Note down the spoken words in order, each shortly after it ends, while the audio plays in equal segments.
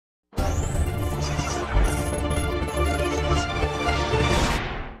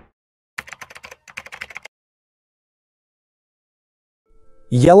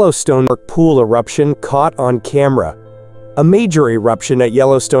Yellowstone pool eruption caught on camera. A major eruption at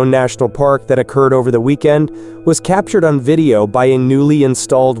Yellowstone National Park that occurred over the weekend was captured on video by a newly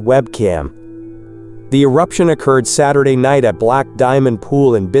installed webcam. The eruption occurred Saturday night at Black Diamond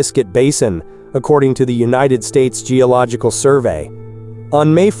Pool in Biscuit Basin, according to the United States Geological Survey.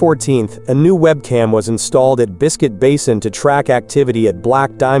 On May 14th, a new webcam was installed at Biscuit Basin to track activity at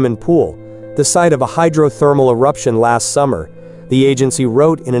Black Diamond Pool, the site of a hydrothermal eruption last summer, the agency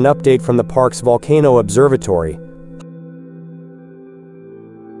wrote in an update from the park's volcano observatory.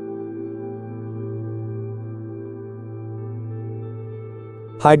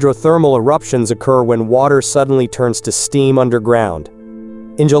 Hydrothermal eruptions occur when water suddenly turns to steam underground.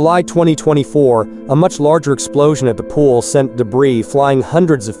 In July 2024, a much larger explosion at the pool sent debris flying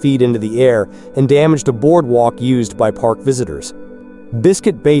hundreds of feet into the air and damaged a boardwalk used by park visitors.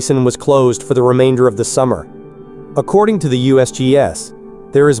 Biscuit Basin was closed for the remainder of the summer. According to the USGS,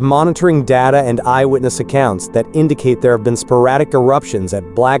 there is monitoring data and eyewitness accounts that indicate there have been sporadic eruptions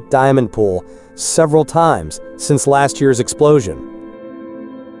at Black Diamond Pool several times since last year's explosion.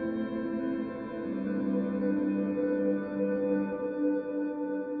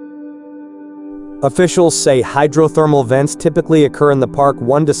 Officials say hydrothermal vents typically occur in the park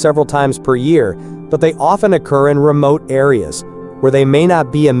one to several times per year, but they often occur in remote areas, where they may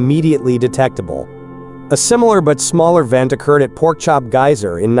not be immediately detectable. A similar but smaller vent occurred at Porkchop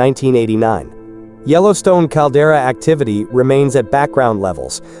Geyser in 1989. Yellowstone caldera activity remains at background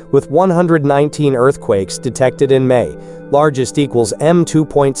levels, with 119 earthquakes detected in May, largest equals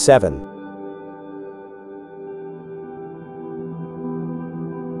M2.7.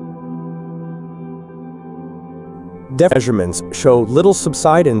 Measurements show little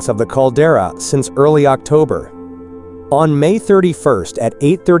subsidence of the caldera since early October. On May 31st at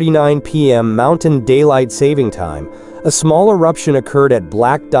 8:39 p.m. Mountain Daylight Saving Time, a small eruption occurred at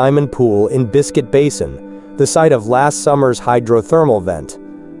Black Diamond Pool in Biscuit Basin, the site of last summer's hydrothermal vent.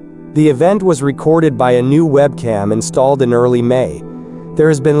 The event was recorded by a new webcam installed in early May. There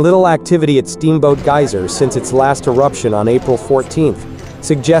has been little activity at Steamboat Geyser since its last eruption on April 14th,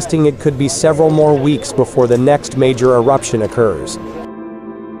 suggesting it could be several more weeks before the next major eruption occurs.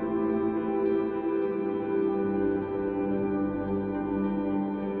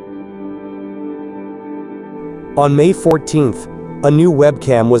 On May 14th, a new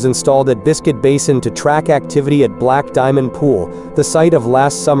webcam was installed at Biscuit Basin to track activity at Black Diamond Pool, the site of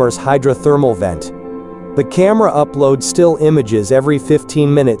last summer's hydrothermal vent. The camera uploads still images every 15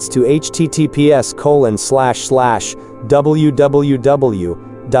 minutes to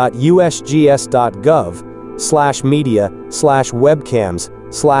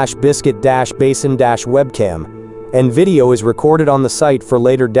and video is recorded on the site for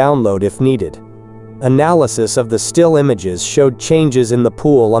later download if needed. Analysis of the still images showed changes in the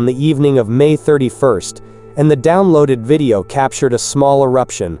pool on the evening of May 31st, and the downloaded video captured a small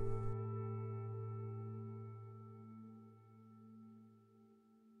eruption.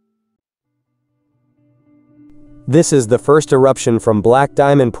 This is the first eruption from Black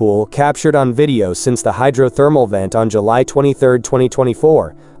Diamond Pool captured on video since the hydrothermal vent on July 23,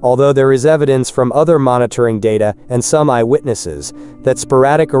 2024, although there is evidence from other monitoring data and some eyewitnesses that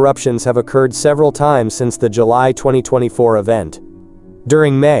sporadic eruptions have occurred several times since the July 2024 event.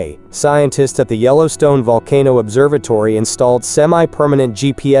 During May, scientists at the Yellowstone Volcano Observatory installed semi-permanent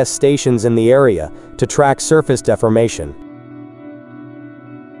GPS stations in the area to track surface deformation.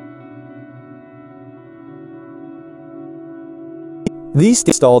 These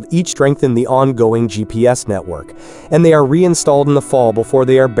installed each strengthen the ongoing GPS network, and they are reinstalled in the fall before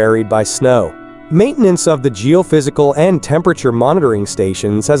they are buried by snow. Maintenance of the geophysical and temperature monitoring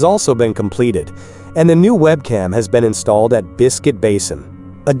stations has also been completed, and the new webcam has been installed at Biscuit Basin.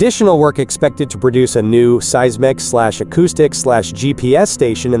 Additional work expected to produce a new seismic/acoustic/GPS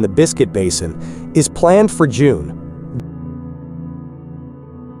station in the Biscuit Basin is planned for June.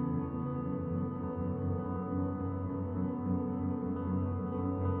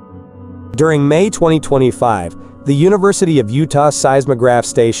 During May 2025, the University of Utah Seismograph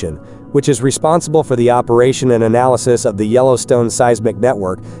Station, which is responsible for the operation and analysis of the Yellowstone seismic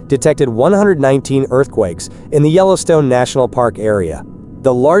network, detected 119 earthquakes in the Yellowstone National Park area.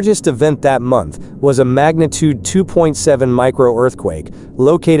 The largest event that month was a magnitude 2.7 micro-earthquake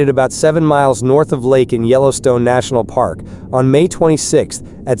located about 7 miles north of Lake in Yellowstone National Park on May 26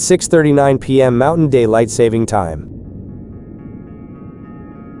 at 6:39 p.m. Mountain Daylight Saving Time.